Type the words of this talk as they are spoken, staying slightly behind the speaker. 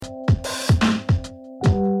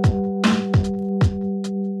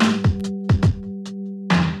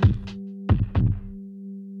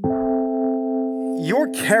your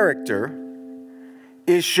character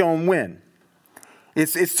is shown when?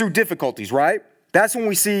 It's through difficulties, right? That's when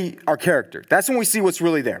we see our character. That's when we see what's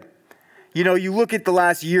really there. You know, you look at the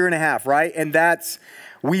last year and a half, right? And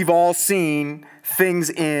we've all seen things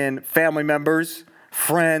in family members,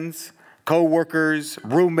 friends, co-workers,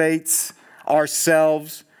 roommates,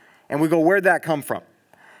 ourselves, and we go, where'd that come from?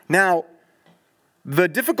 Now, the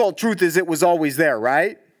difficult truth is it was always there,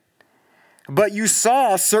 right? But you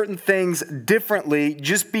saw certain things differently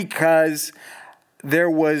just because there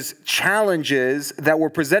was challenges that were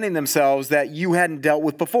presenting themselves that you hadn't dealt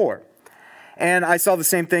with before. And I saw the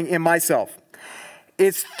same thing in myself.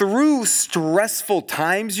 It's through stressful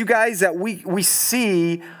times, you guys, that we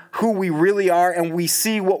see who we really are and we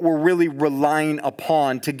see what we're really relying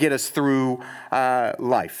upon to get us through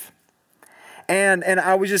life. And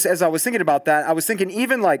I was just, as I was thinking about that, I was thinking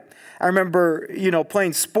even like, I remember,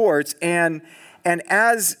 playing sports and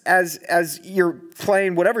as you're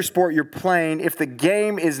playing whatever sport you're playing, if the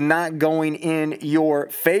game is not going in your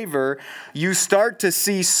favor, you start to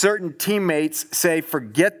see certain teammates say,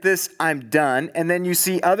 forget this, I'm done. And then you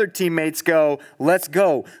see other teammates go, let's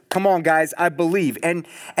go. Come on, guys, I believe. And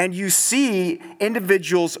you see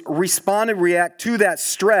individuals respond and react to that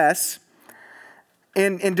stress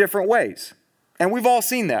in different ways. And we've all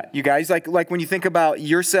seen that, you guys. Like when you think about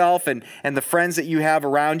yourself and the friends that you have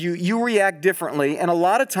around you, you react differently. And a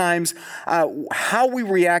lot of times, how we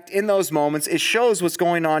react in those moments, it shows what's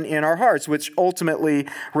going on in our hearts, which ultimately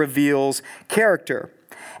reveals character.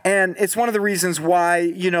 And it's one of the reasons why,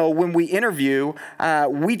 when we interview,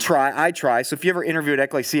 I try. So if you ever interview at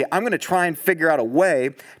Ecclesia, I'm going to try and figure out a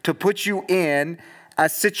way to put you in a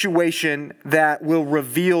situation that will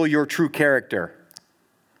reveal your true character.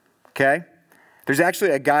 Okay? There's actually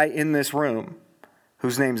a guy in this room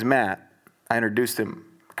whose name's Matt. I introduced him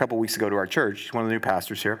a couple weeks ago to our church. He's one of the new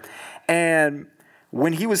pastors here. And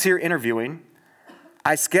when he was here interviewing,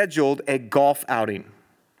 I scheduled a golf outing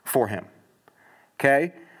for him.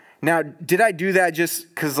 Okay? Now, did I do that just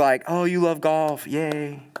because oh, you love golf?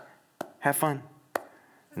 Yay. Have fun.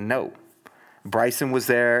 No. Bryson was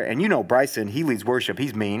there, and Bryson, he leads worship.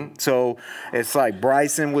 He's mean. So it's like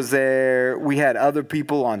Bryson was there. We had other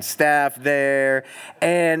people on staff there,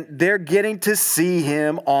 and they're getting to see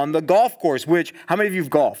him on the golf course, which, how many of you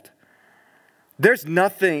have golfed? There's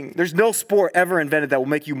no sport ever invented that will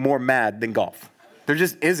make you more mad than golf. There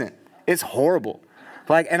just isn't. It's horrible.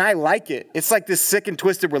 And I like it. It's like this sick and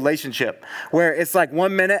twisted relationship where it's like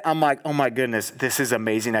 1 minute I'm like, oh my goodness, this is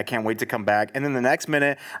amazing. I can't wait to come back. And then the next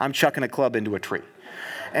minute I'm chucking a club into a tree.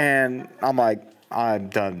 And I'm like, I'm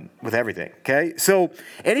done with everything. Okay. So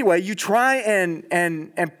anyway, you try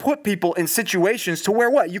and put people in situations to where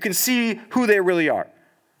what? You can see who they really are.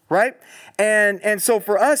 Right? And so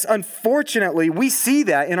for us, unfortunately, we see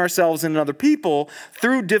that in ourselves and in other people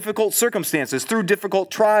through difficult circumstances, through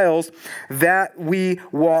difficult trials that we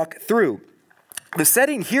walk through. The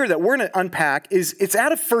setting here that we're going to unpack it's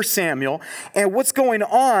out of 1 Samuel, and what's going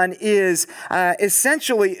on is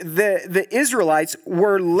essentially the Israelites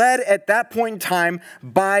were led at that point in time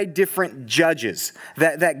by different judges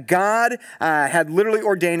that God had literally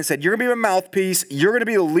ordained and said, you're going to be my mouthpiece, you're going to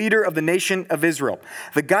be the leader of the nation of Israel.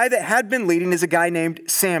 The guy that had been leading is a guy named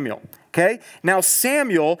Samuel, okay? Now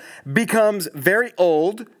Samuel becomes very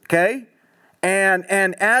old, okay? And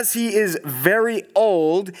as he is very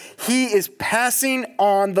old, he is passing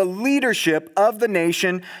on the leadership of the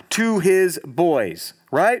nation to his boys,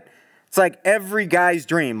 right? It's like every guy's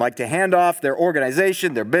dream, like to hand off their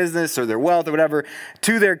organization, their business, or their wealth, or whatever,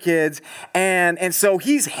 to their kids. And so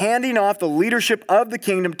he's handing off the leadership of the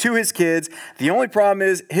kingdom to his kids. The only problem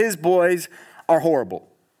is his boys are horrible.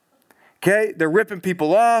 Okay, they're ripping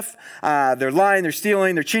people off, they're lying, they're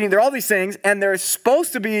stealing, they're cheating, they're all these things, and they're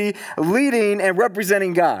supposed to be leading and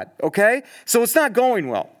representing God, okay? So it's not going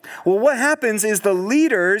well. Well, what happens is the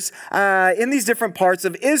leaders in these different parts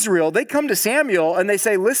of Israel, they come to Samuel and they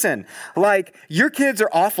say, listen, your kids are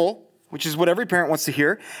awful, which is what every parent wants to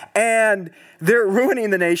hear, and they're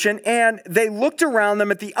ruining the nation, and they looked around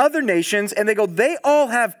them at the other nations, and they go, they all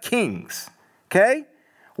have kings, okay?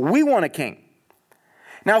 We want a king.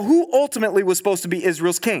 Now, who ultimately was supposed to be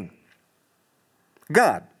Israel's king?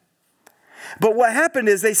 God. But what happened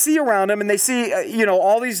is they see around them and they see,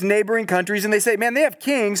 all these neighboring countries and they say, man, they have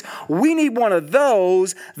kings. We need one of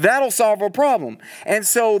those. That'll solve our problem. And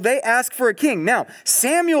so they ask for a king. Now,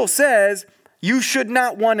 Samuel says, you should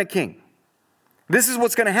not want a king. This is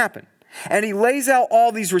what's going to happen. And he lays out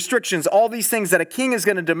all these restrictions, all these things that a king is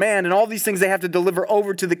going to demand, and all these things they have to deliver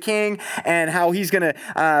over to the king, and how he's going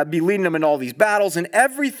to be leading them in all these battles and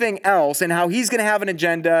everything else, and how he's going to have an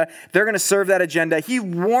agenda. They're going to serve that agenda. He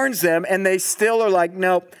warns them, and they still are like,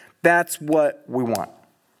 nope, that's what we want.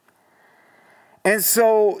 And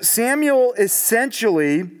so Samuel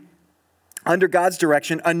essentially, under God's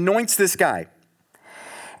direction, anoints this guy.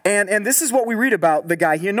 And this is what we read about the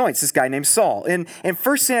guy he anoints, this guy named Saul. In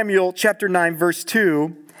 1 Samuel chapter 9, verse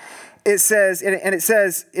 2, it says,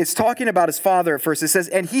 it's talking about his father at first. It says,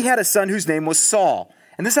 and he had a son whose name was Saul.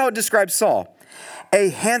 And this is how it describes Saul. A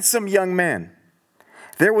handsome young man.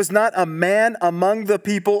 There was not a man among the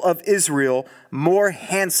people of Israel more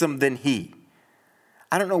handsome than he.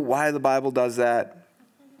 I don't know why the Bible does that.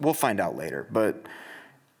 We'll find out later. But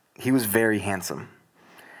he was very handsome.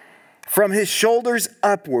 From his shoulders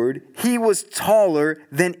upward, he was taller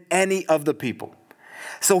than any of the people.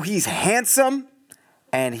 So he's handsome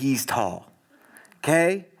and he's tall.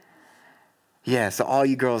 Okay? Yeah, so all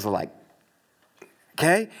you girls are like,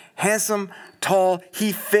 okay? Handsome, tall,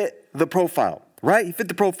 he fit the profile, right? He fit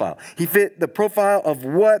the profile. He fit the profile of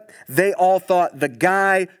what they all thought the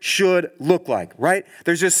guy should look like, right?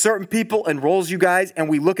 There's just certain people and roles, you guys, and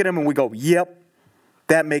we look at them and we go, yep,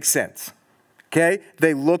 that makes sense. Okay,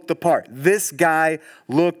 they looked the part. This guy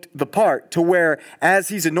looked the part to where as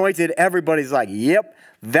he's anointed, everybody's like, yep,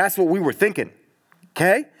 that's what we were thinking.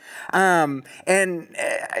 Okay? How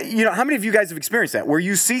many of you guys have experienced that? Where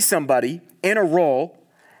you see somebody in a role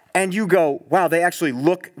and you go, wow, they actually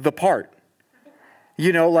look the part.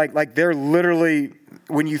 You know, like they're literally,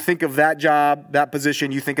 when you think of that job, that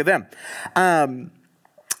position, you think of them.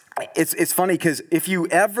 It's funny because if you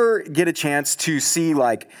ever get a chance to see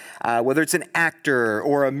whether it's an actor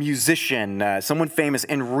or a musician, someone famous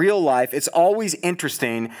in real life, it's always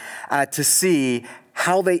interesting to see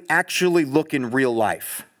how they actually look in real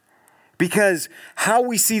life. Because how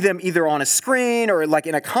we see them either on a screen or like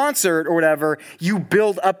in a concert or whatever, you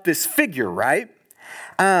build up this figure, right?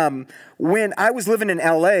 When I was living in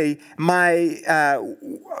LA,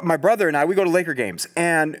 my brother and I, we go to Laker games.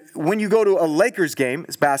 And when you go to a Lakers game,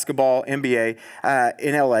 it's basketball, NBA,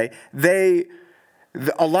 in LA,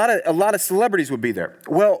 a lot of celebrities would be there.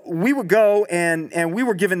 Well, we would go and we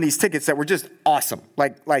were given these tickets that were just awesome.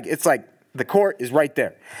 Like it's like the court is right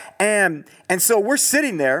there. And so we're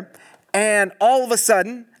sitting there, and all of a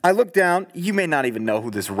sudden, I look down. You may not even know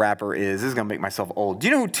who this rapper is. This is going to make myself old. Do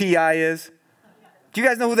you know who T.I. is? Do you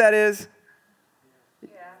guys know who that is? Yeah.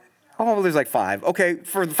 Oh, there's like 5. Okay,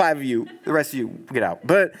 for the 5 of you, the rest of you, get out.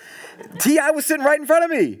 But T.I. was sitting right in front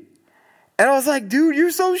of me. And I was like, dude,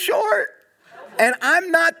 you're so short. And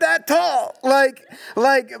I'm not that tall. But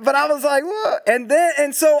I was like, what?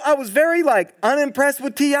 And so I was very unimpressed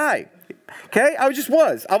with T.I. Okay, I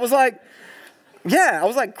was like, yeah, I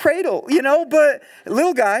was like cradle, but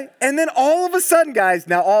little guy. And then all of a sudden, guys,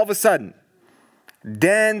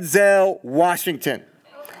 Denzel Washington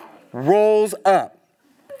rolls up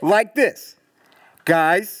like this.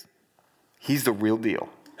 Guys, he's the real deal.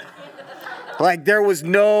 There was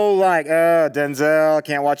no Denzel, I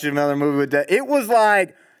can't watch another movie with Denzel. It was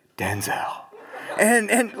like, Denzel. And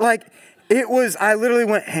it was, I literally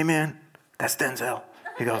went, hey man, that's Denzel.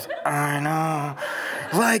 He goes, I know.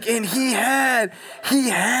 And he had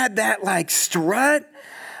that strut.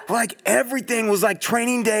 Everything was like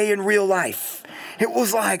Training Day in real life. It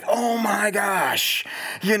was like, oh my gosh,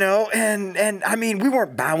 and I mean, we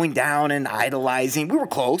weren't bowing down and idolizing. We were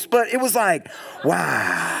close, but it was like,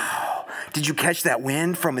 wow, did you catch that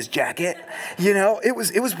wind from his jacket? It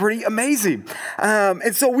was pretty amazing.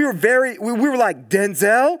 And so we were like,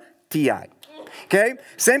 Denzel, T.I. Okay,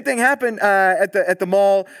 same thing happened at the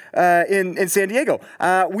mall in San Diego.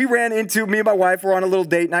 We ran into, me and my wife were on a little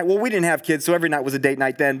date night. Well, we didn't have kids, so every night was a date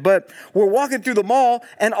night then. But we're walking through the mall,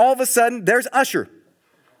 and all of a sudden, there's Usher.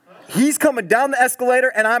 He's coming down the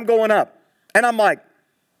escalator, and I'm going up. And I'm like,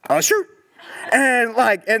 Usher? And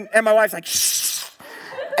and my wife's like, shh.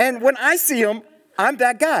 And when I see him, I'm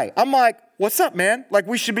that guy. I'm like, what's up, man?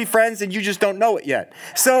 We should be friends and you just don't know it yet.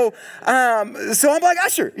 So I'm like,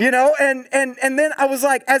 Usher, and then I was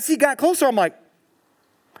like, as he got closer, I'm like,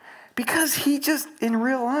 because he just, in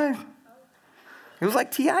real life, it was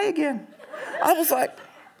like T.I. again. I was like,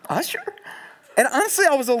 Usher? And honestly,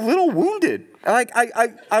 I was a little wounded.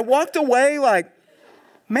 I walked away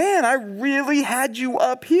man, I really had you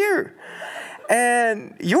up here.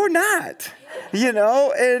 And you're not,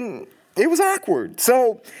 and it was awkward.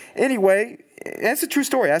 So anyway, that's a true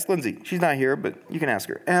story. Ask Lindsay. She's not here, but you can ask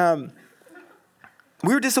her.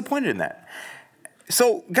 We were disappointed in that.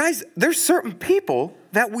 So guys, there's certain people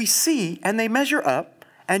that we see and they measure up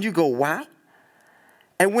and you go, wow.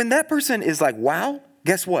 And when that person is like, wow,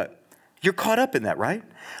 guess what? You're caught up in that, right?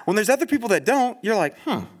 When there's other people that don't, you're like,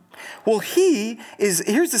 Well, here's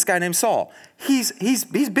this guy named Saul. He's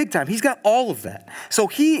big time. He's got all of that. So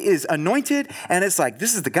he is anointed, and it's like,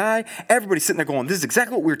 this is the guy. Everybody's sitting there going, this is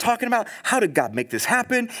exactly what we were talking about. How did God make this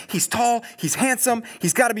happen? He's tall. He's handsome.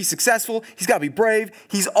 He's got to be successful. He's got to be brave.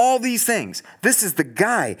 He's all these things. This is the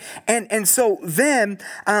guy. And so then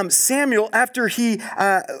Samuel, after he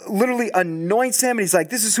literally anoints him, and he's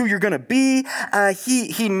like, this is who you're going to be.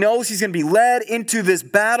 He knows he's going to be led into this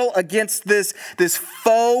battle against this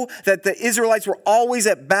foe that the Israelites were always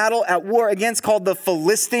at battle, at war against, called the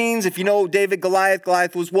Philistines. If you know David,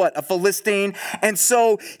 Goliath was what? A Philistine. And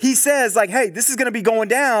so he says like, hey, this is going to be going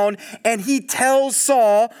down. And he tells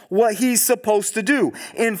Saul what he's supposed to do.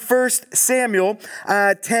 In 1 Samuel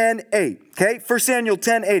 10:8. Okay, 1 Samuel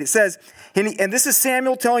 10:8, it says, and this is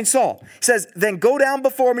Samuel telling Saul. He says, then go down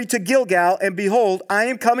before me to Gilgal, and behold, I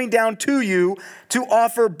am coming down to you to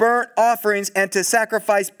offer burnt offerings and to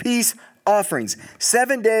sacrifice peace offerings.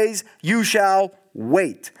 7 days you shall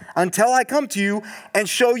wait until I come to you and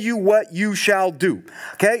show you what you shall do.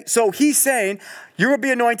 Okay, so he's saying, you're going to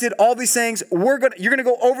be anointed, all these things. You're going to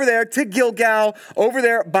go over there to Gilgal, over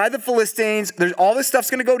there by the Philistines. There's all this stuff's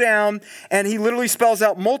going to go down. And he literally spells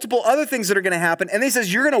out multiple other things that are going to happen. And he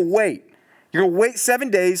says, you're going to wait. You're going to wait 7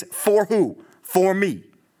 days for who? For me.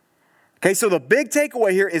 Okay, so the big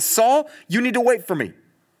takeaway here is, Saul, you need to wait for me.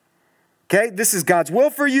 Okay, this is God's will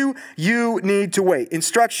for you. You need to wait.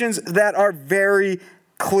 Instructions that are very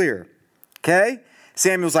clear. Okay,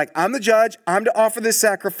 Samuel's like, I'm the judge. I'm to offer this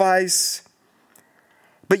sacrifice.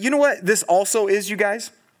 But you know what this also is, you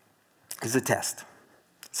guys? Is a test.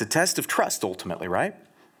 It's a test of trust, ultimately, right?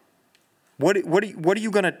 What are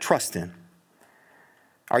you going to trust in?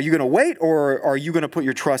 Are you going to wait, or are you going to put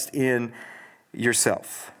your trust in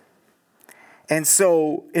yourself? And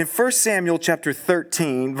so in 1 Samuel chapter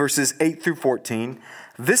 13, verses 8 through 14,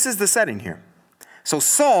 this is the setting here. So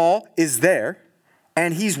Saul is there,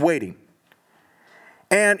 and he's waiting.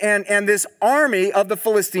 And this army of the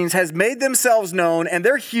Philistines has made themselves known, and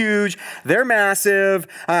they're huge, they're massive,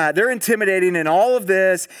 they're intimidating in all of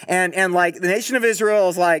this. And like the nation of Israel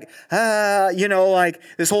is like, like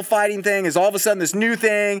this whole fighting thing is all of a sudden this new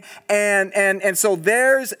thing. And so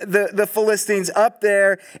there's the Philistines up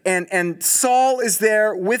there, and Saul is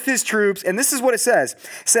there with his troops. And this is what it says.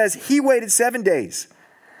 It says, he waited 7 days,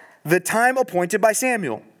 the time appointed by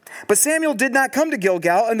Samuel. But Samuel did not come to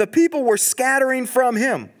Gilgal, and the people were scattering from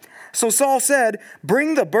him. So Saul said,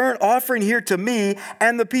 bring the burnt offering here to me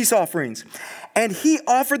and the peace offerings. And he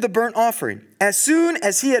offered the burnt offering. As soon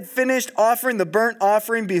as he had finished offering the burnt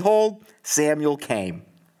offering, behold, Samuel came.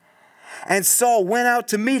 And Saul went out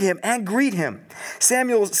to meet him and greet him.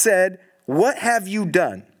 Samuel said, what have you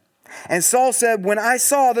done? And Saul said, when I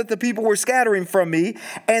saw that the people were scattering from me,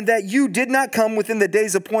 and that you did not come within the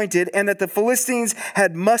days appointed, and that the Philistines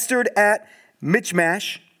had mustered at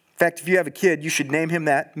Michmash. In fact, if you have a kid, you should name him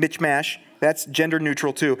that, Michmash. That's gender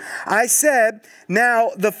neutral too. I said,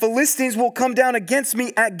 now the Philistines will come down against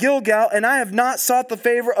me at Gilgal, and I have not sought the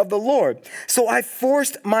favor of the Lord. So I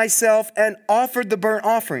forced myself and offered the burnt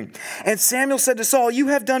offering. And Samuel said to Saul, you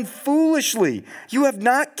have done foolishly. You have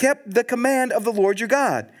not kept the command of the Lord your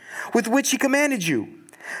God, with which he commanded you.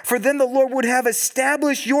 For then the Lord would have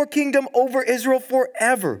established your kingdom over Israel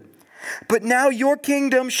forever. But now your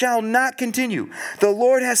kingdom shall not continue. The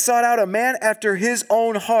Lord has sought out a man after his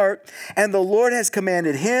own heart, and the Lord has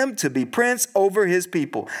commanded him to be prince over his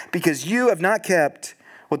people, because you have not kept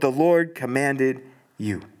what the Lord commanded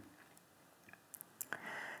you.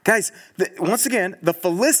 Guys, once again, the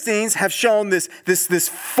Philistines have shown this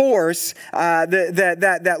force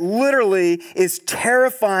that literally is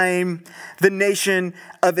terrifying the nation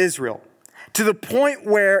of Israel. To the point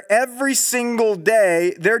where every single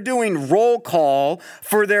day they're doing roll call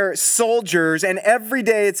for their soldiers, and every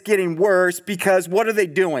day it's getting worse because what are they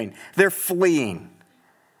doing? They're fleeing.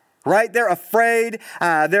 Right? They're afraid.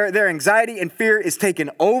 Their anxiety and fear is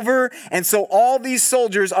taken over. And so all these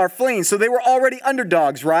soldiers are fleeing. So they were already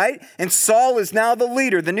underdogs, right? And Saul is now the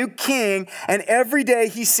leader, the new king. And every day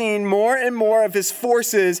he's seeing more and more of his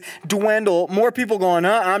forces dwindle. More people going,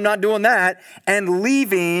 I'm not doing that, and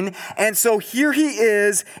leaving. And so here he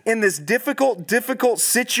is in this difficult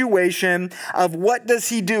situation of what does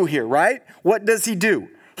he do here, right? What does he do?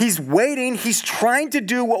 He's waiting. He's trying to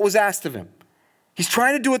do what was asked of him. He's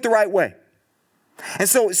trying to do it the right way. And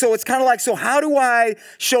so it's kind of like, so how do I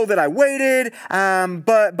show that I waited,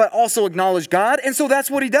 but also acknowledge God? And so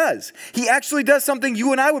that's what he does. He actually does something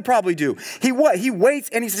you and I would probably do. He waits,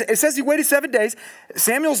 and it says he waited 7 days.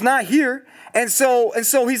 Samuel's not here. And so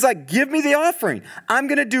he's like, give me the offering. I'm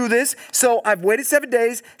going to do this. So I've waited 7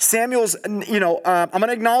 days. Samuel's, I'm going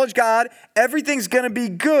to acknowledge God. Everything's going to be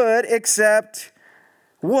good except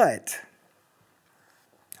what?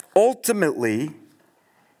 Ultimately,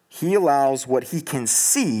 he allows what he can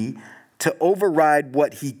see to override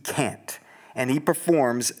what he can't. And he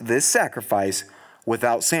performs this sacrifice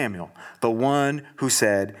without Samuel, the one who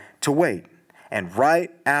said to wait. And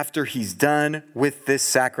right after he's done with this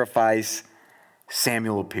sacrifice,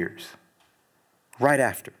 Samuel appears. Right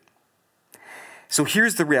after. So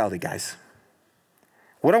here's the reality, guys.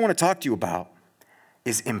 What I want to talk to you about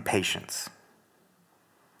is impatience.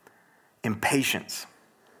 Impatience.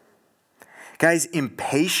 Guys,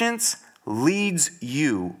 impatience leads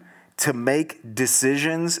you to make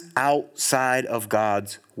decisions outside of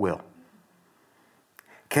God's will.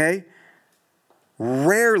 Okay?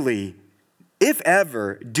 Rarely, if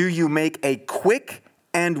ever, do you make a quick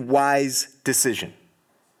and wise decision.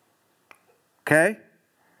 Okay?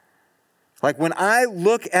 Like when I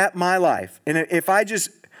look at my life, and if I just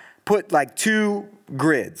put like 2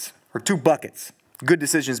 grids or 2 buckets, good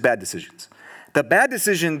decisions, bad decisions. The bad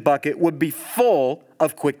decision bucket would be full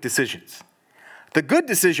of quick decisions. The good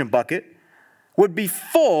decision bucket would be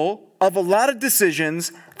full of a lot of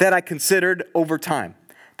decisions that I considered over time,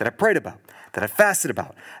 that I prayed about, that I fasted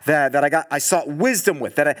about, that I sought wisdom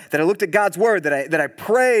with, that I looked at God's word, that I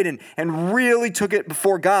prayed and really took it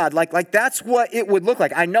before God. Like that's what it would look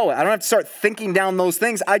like. I know it. I don't have to start thinking down those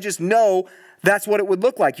things. I just know that's what it would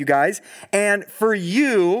look like, you guys. And for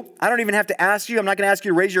you, I don't even have to ask you. I'm not going to ask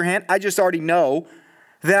you to raise your hand. I just already know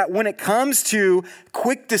that when it comes to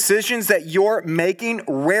quick decisions that you're making,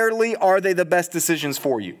 rarely are they the best decisions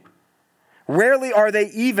for you. Rarely are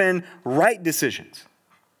they even right decisions.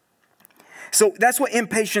 So that's what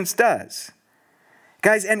impatience does.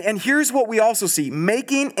 Guys, and here's what we also see.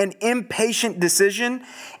 Making an impatient decision,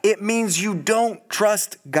 it means you don't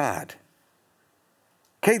trust God.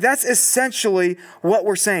 Okay, that's essentially what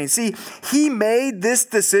we're saying. See, he made this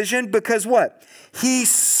decision because what? He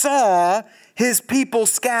saw his people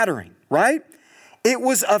scattering, right? It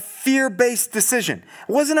was a fear-based decision.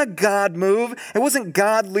 It wasn't a God move. It wasn't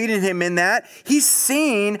God leading him in that. He's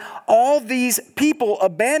seen all these people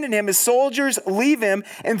abandon him, his soldiers leave him.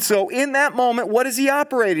 And so in that moment, what is he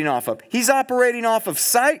operating off of? He's operating off of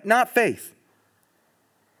sight, not faith.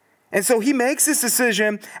 And so he makes this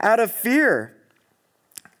decision out of fear,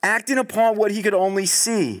 acting upon what he could only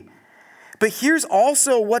see. But here's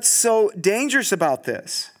also what's so dangerous about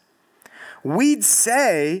this. We'd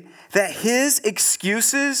say that his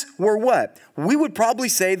excuses were what? We would probably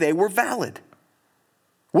say they were valid.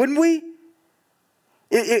 Wouldn't we?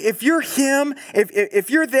 If you're him, if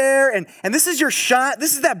you're there and this is your shot,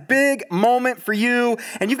 this is that big moment for you,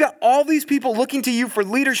 and you've got all these people looking to you for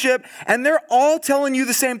leadership, and they're all telling you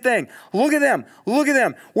the same thing. Look at them. Look at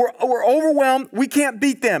them. We're overwhelmed. We can't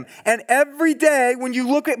beat them. And every day when you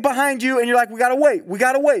look at behind you and you're like, we got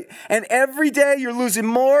to wait. And every day you're losing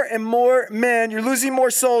more and more men. You're losing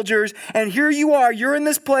more soldiers. And here you are. You're in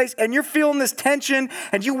this place and you're feeling this tension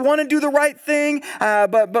and you want to do the right thing.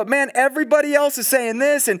 But man, everybody else is saying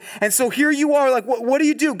this, and so here you are, like, what do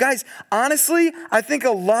you do? Guys, honestly, I think a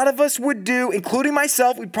lot of us would do, including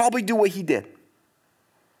myself, we'd probably do what he did.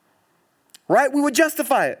 Right? We would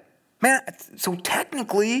justify it. Man, so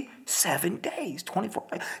technically 7 days,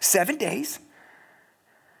 7 days,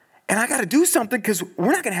 and I got to do something because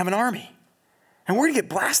we're not going to have an army, and we're going to get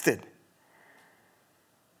blasted.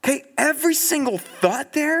 Okay, every single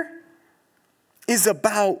thought there is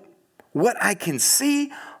about what I can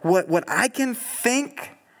see, what I can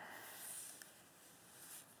think,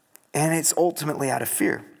 and it's ultimately out of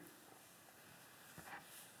fear.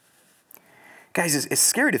 Guys, it's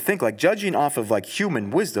scary to think, like, judging off of like human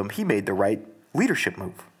wisdom, he made the right leadership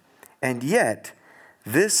move. And yet,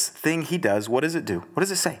 this thing he does, what does it do? What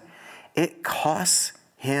does it say? It costs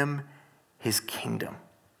him his kingdom.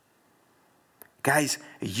 Guys,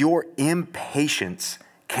 your impatience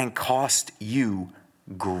can cost you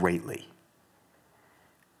greatly.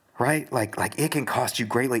 right? Like it can cost you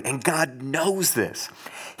greatly. And God knows this.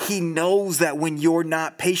 He knows that when you're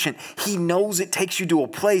not patient, he knows it takes you to a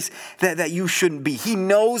place that you shouldn't be. He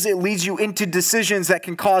knows it leads you into decisions that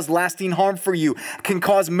can cause lasting harm for you, can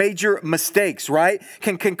cause major mistakes, right?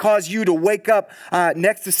 Can cause you to wake up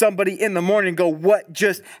next to somebody in the morning and go, what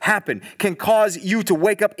just happened? Can cause you to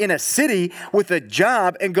wake up in a city with a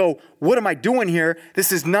job and go, what am I doing here?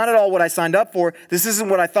 This is not at all what I signed up for. This isn't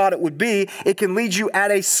what I thought it would be. It can lead you at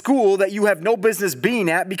a school that you have no business being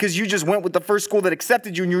at because you just went with the first school that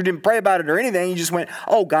accepted you and you didn't pray about it or anything. You just went,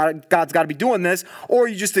 oh, God's got to be doing this. Or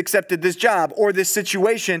you just accepted this job or this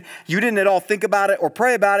situation. You didn't at all think about it or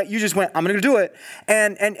pray about it. You just went, I'm going to do it.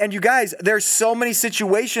 And you guys, there's so many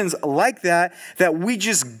situations like that we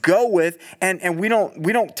just go with and we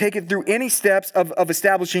don't take it through any steps of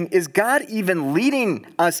establishing, is God even leading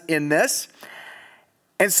us in this?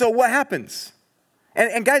 And so what happens?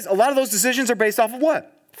 And guys, a lot of those decisions are based off of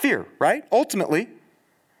what? Fear, right? Ultimately,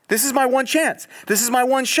 this is my one chance. This is my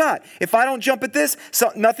one shot. If I don't jump at this,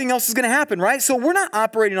 nothing else is going to happen, right? So we're not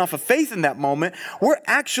operating off of faith in that moment. We're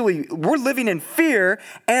living in fear.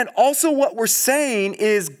 And also what we're saying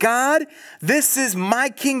is, God, this is my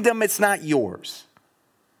kingdom. It's not yours.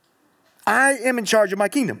 I am in charge of my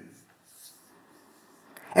kingdom.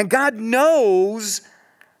 And God knows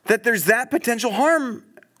that there's that potential harm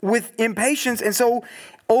with impatience. And so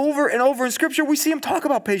over and over in Scripture, we see him talk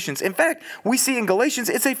about patience. In fact, we see in Galatians,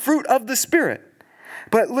 it's a fruit of the Spirit.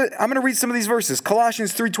 But I'm going to read some of these verses.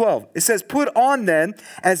 Colossians 3:12. It says, put on then,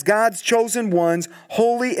 as God's chosen ones,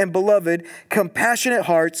 holy and beloved, compassionate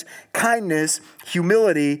hearts, kindness,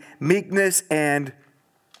 humility, meekness, and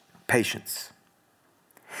patience.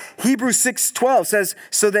 Hebrews 6:12 says,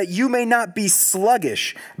 so that you may not be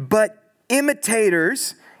sluggish, but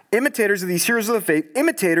imitators of these heroes of the faith,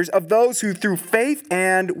 imitators of those who through faith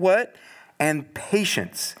and what? And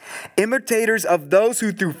patience. Imitators of those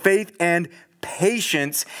who through faith and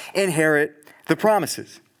patience inherit the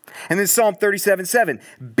promises. And then Psalm 37:7,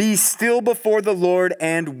 be still before the Lord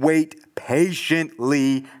and wait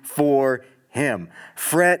patiently for him.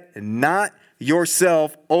 Fret not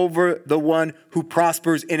yourself over the one who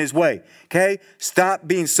prospers in his way. Okay? Stop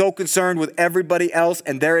being so concerned with everybody else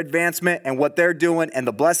and their advancement and what they're doing and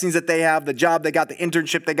the blessings that they have, the job they got, the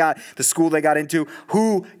internship they got, the school they got into.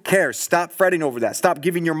 Who cares? Stop fretting over that. Stop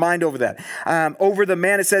giving your mind over that. Over the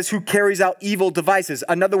man, it says, who carries out evil devices.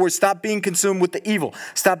 In other words, stop being consumed with the evil.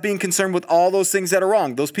 Stop being concerned with all those things that are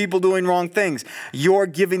wrong. Those people doing wrong things. You're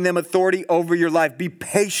giving them authority over your life. Be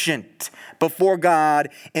patient before God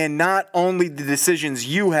in not only the decisions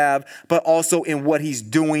you have, but also in what he's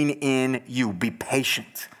doing in you. Be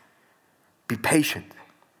patient. Be patient.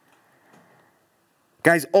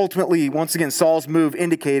 Guys, ultimately, once again, Saul's move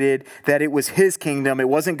indicated that it was his kingdom. It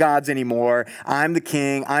wasn't God's anymore. I'm the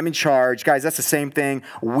king. I'm in charge. Guys, that's the same thing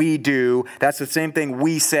we do. That's the same thing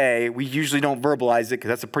we say. We usually don't verbalize it because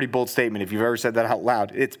that's a pretty bold statement. If you've ever said that out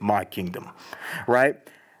loud, it's my kingdom, right?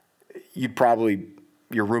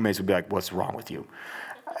 Your roommates would be like, what's wrong with you?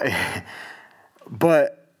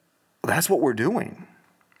 But that's what we're doing.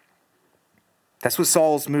 That's what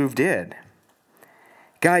Saul's move did.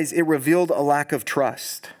 Guys, it revealed a lack of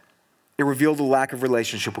trust. It revealed a lack of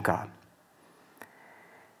relationship with God.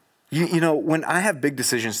 You know, when I have big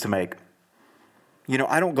decisions to make,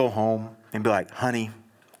 I don't go home and be like, honey,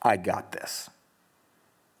 I got this.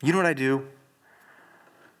 You know what I do?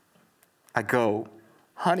 I go,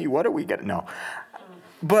 honey, what are we going to know?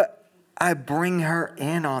 But I bring her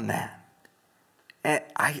in on that. And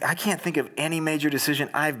I can't think of any major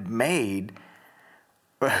decision I've made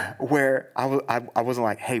where I wasn't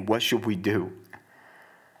like, hey, what should we do?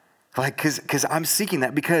 Like, because I'm seeking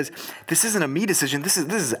that, because this isn't a me decision. This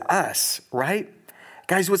is us, right?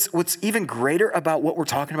 Guys, what's even greater about what we're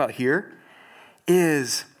talking about here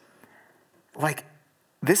is, like,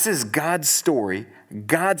 this is God's story,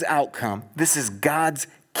 God's outcome. This is God's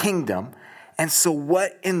kingdom. And so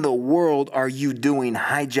what in the world are you doing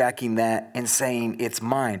hijacking that and saying it's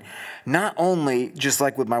mine? Not only, just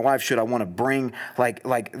like with my wife, should I want to bring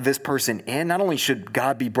like this person in, not only should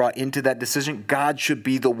God be brought into that decision, God should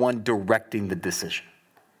be the one directing the decision.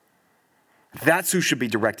 That's who should be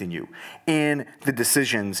directing you in the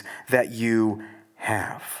decisions that you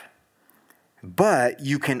have. But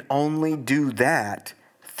you can only do that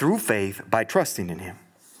through faith by trusting in him.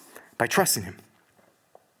 By trusting him.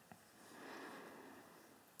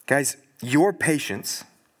 Guys, your patience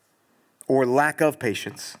or lack of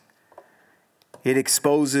patience, it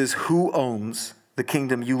exposes who owns the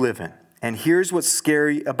kingdom you live in. And here's what's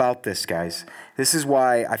scary about this, guys. This is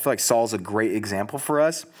why I feel like Saul's a great example for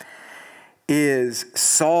us, is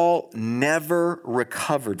Saul never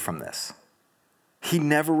recovered from this. He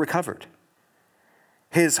never recovered.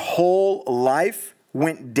 His whole life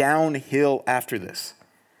went downhill after this.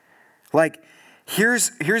 Like, here's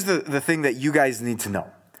the thing that you guys need to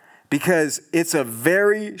know. Because it's a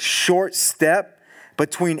very short step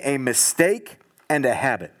between a mistake and a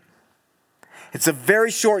habit. It's a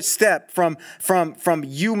very short step from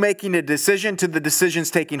you making a decision to the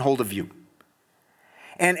decisions taking hold of you.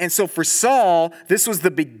 And so for Saul, this was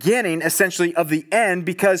the beginning, essentially, of the end,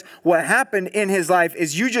 because what happened in his life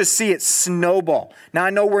is you just see it snowball. Now,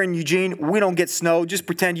 I know we're in Eugene. We don't get snow. Just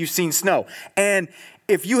pretend you've seen snow. And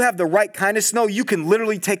if you have the right kind of snow, you can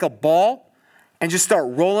literally take a ball and just start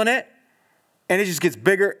rolling it, and it just gets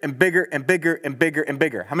bigger and bigger and bigger and bigger and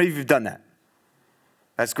bigger. How many of you have done that?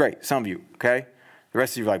 That's great. Some of you, okay? The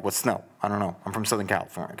rest of you are like, what's snow? I don't know. I'm from Southern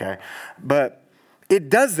California, okay? But it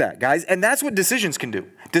does that, guys, and that's what decisions can do.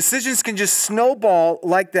 Decisions can just snowball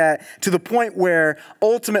like that to the point where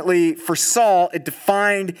ultimately for Saul, it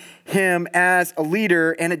defined him as a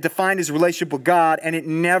leader and it defined his relationship with God, and it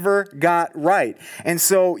never got right. And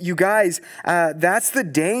so you guys, that's the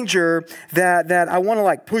danger that I want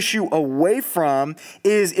to push you away from,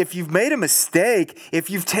 is if you've made a mistake, if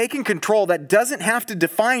you've taken control, that doesn't have to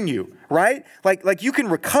define you, right? Like you can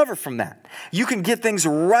recover from that. You can get things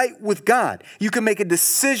right with God. You can make a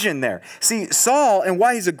decision there. See, Saul, and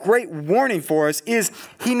why he's a great warning for us, is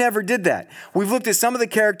he never did that. We've looked at some of the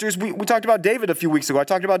characters. We talked about David a few weeks ago. I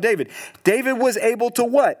talked about David. David was able to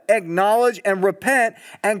what? Acknowledge and repent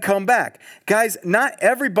and come back. Guys, not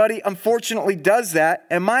everybody, unfortunately, does that.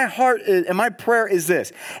 And my heart is, and my prayer is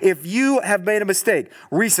this. If you have made a mistake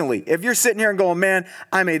recently, if you're sitting here and going, man,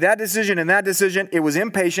 I made that decision and that decision. It was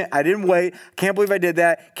impatient. I didn't wait. Can't believe I did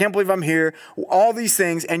that. Can't believe I'm here. All these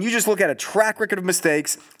things. And you just look at a track record of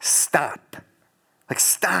mistakes. Stop.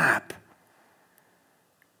 Stop.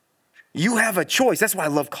 You have a choice. That's why I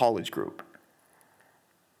love College Group.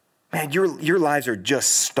 Man, your lives are just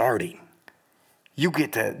starting. You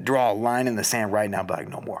get to draw a line in the sand right now, but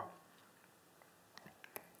no more.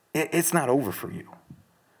 It's not over for you.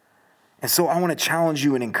 And so I want to challenge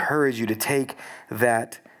you and encourage you to take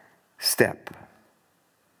that step.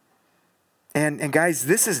 And guys,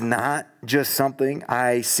 this is not just something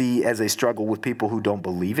I see as a struggle with people who don't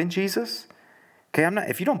believe in Jesus. Okay,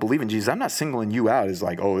 if you don't believe in Jesus, I'm not singling you out as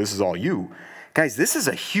oh, this is all you. Guys, this is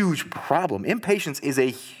a huge problem. Impatience is a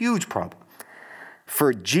huge problem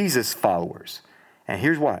for Jesus followers. And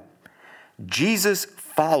here's why. Jesus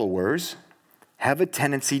followers have a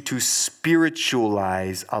tendency to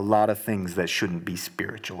spiritualize a lot of things that shouldn't be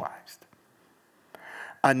spiritualized.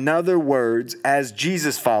 In other words, as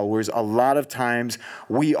Jesus followers, a lot of times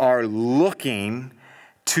we are looking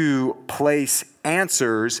to place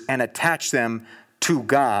answers and attach them to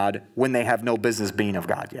God when they have no business being of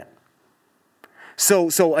God yet.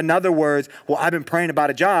 So in other words, well, I've been praying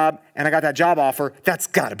about a job and I got that job offer. That's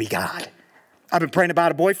got to be God. I've been praying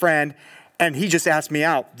about a boyfriend and he just asked me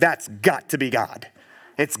out. That's got to be God.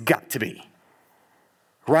 It's got to be.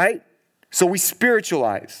 Right? So we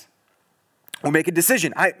spiritualize. We make a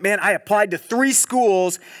decision. I applied to 3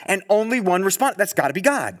 schools and only one responded. That's got to be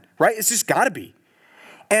God, right? It's just got to be.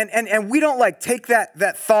 And we don't take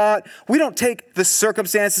that thought. We don't take the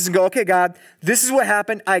circumstances and go, okay, God, this is what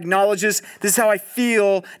happened. I acknowledge this. This is how I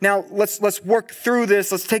feel. Now let's work through this.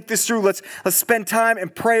 Let's take this through. Let's spend time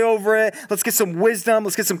and pray over it. Let's get some wisdom.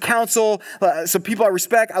 Let's get some counsel. Some people I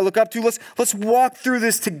respect, I look up to. Let's walk through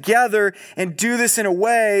this together and do this in a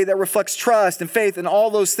way that reflects trust and faith and all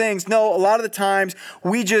those things. No, a lot of the times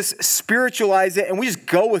we just spiritualize it and we just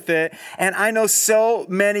go with it. And I know so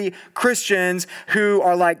many Christians who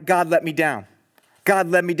are God let me down. God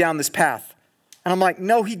led me down this path. And I'm like,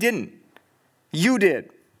 no, he didn't. You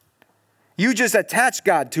did. You just attached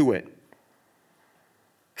God to it.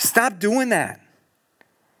 Stop doing that.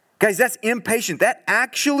 Guys, that's impatient. That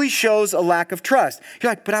actually shows a lack of trust.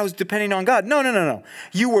 You're like, but I was depending on God. No.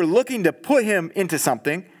 You were looking to put him into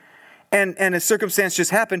something. And a circumstance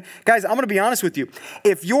just happened. Guys, I'm going to be honest with you.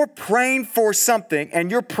 If you're praying for something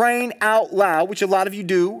and you're praying out loud, which a lot of you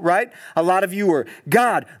do, right? A lot of you are,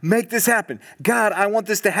 God, make this happen. God, I want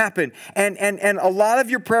this to happen. And a lot of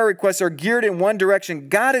your prayer requests are geared in one direction.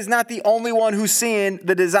 God is not the only one who's seeing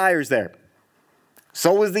the desires there.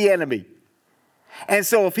 So is the enemy. And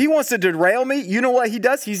so if he wants to derail me, you know what he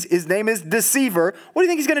does? His name is Deceiver. What do you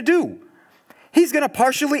think he's going to do? He's going to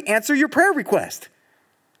partially answer your prayer request.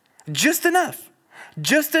 Just enough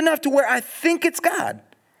to where I think it's God,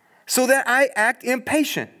 so that I act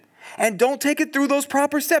impatient. and don't take it through those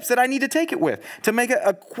proper steps that I need to take it with to make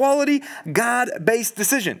a quality God-based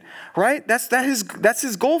decision, right? That's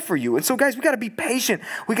his goal for you. And so guys, we got to be patient.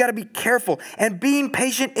 We got to be careful. And being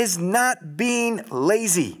patient is not being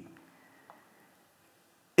lazy.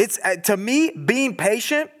 It's to me, being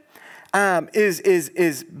patient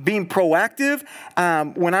is being proactive.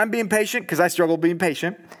 When I'm being patient, because I struggle being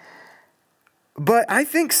patient. But I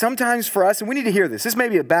think sometimes for us, and we need to hear this. This may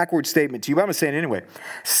be a backward statement to you, but I'm going to say it anyway.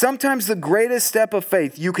 Sometimes the greatest step of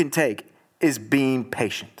faith you can take is being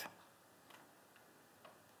patient.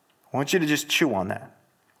 I want you to just chew on that.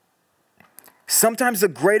 Sometimes the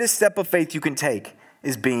greatest step of faith you can take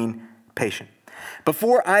is being patient.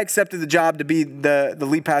 Before I accepted the job to be the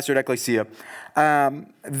lead pastor at Ecclesia,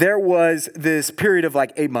 there was this period of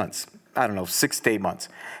like 8 months. I don't know, 6 to 8 months.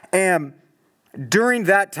 And during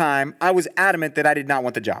that time, I was adamant that I did not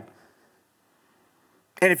want the job.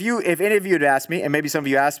 And if any of you had asked me, and maybe some of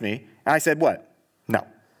you asked me, I said, what? No.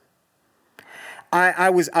 I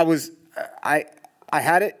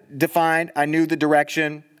had it defined. I knew the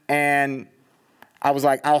direction, and I was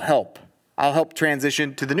like, I'll help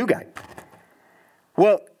transition to the new guy.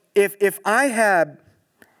 Well, if I had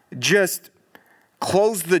just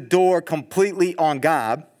closed the door completely on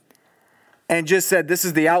God and just said, this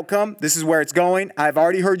is the outcome, this is where it's going, I've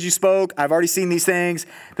already heard you spoke, I've already seen these things,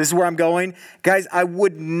 this is where I'm going, guys, I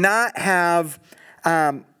would not have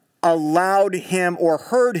allowed him or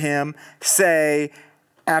heard him say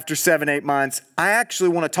after 7, 8 months, I actually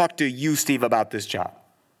want to talk to you, Steve, about this job.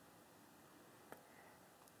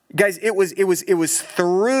 Guys, it was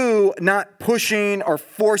through not pushing or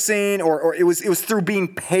forcing, or it was through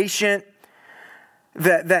being patient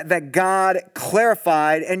that God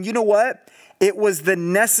clarified. And you know what? It was the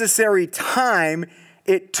necessary time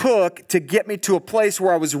it took to get me to a place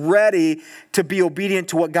where I was ready to be obedient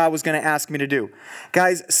to what God was going to ask me to do.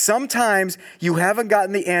 Guys, sometimes you haven't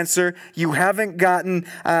gotten the answer, you haven't gotten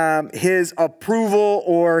his approval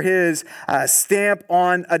or his stamp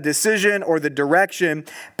on a decision or the direction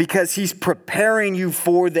because he's preparing you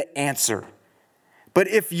for the answer. But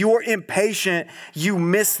if you're impatient, you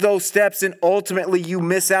miss those steps, and ultimately you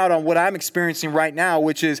miss out on what I'm experiencing right now,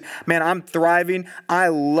 which is, man, I'm thriving. I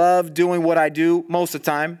love doing what I do most of the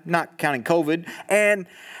time, not counting COVID. And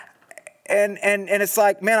it's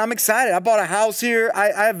like, man, I'm excited. I bought a house here.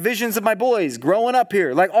 I have visions of my boys growing up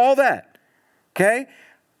here, like all that. Okay?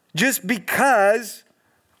 Just because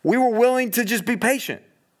we were willing to just be patient.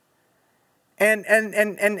 And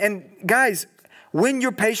guys, when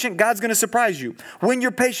you're patient, God's going to surprise you. When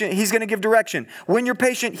you're patient, he's going to give direction. When you're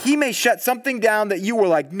patient, he may shut something down that you were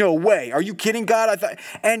like, no way. Are you kidding, God?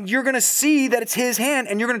 And you're going to see that it's his hand,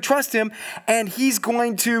 and you're going to trust him, and he's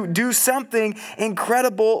going to do something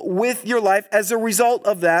incredible with your life as a result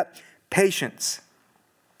of that patience.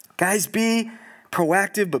 Guys, be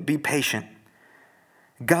proactive, but be patient.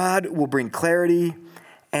 God will bring clarity,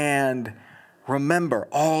 and remember,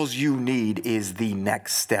 all you need is the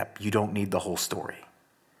next step. You don't need the whole story.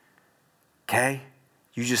 Okay?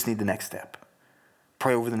 You just need the next step.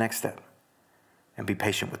 Pray over the next step and be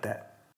patient with that.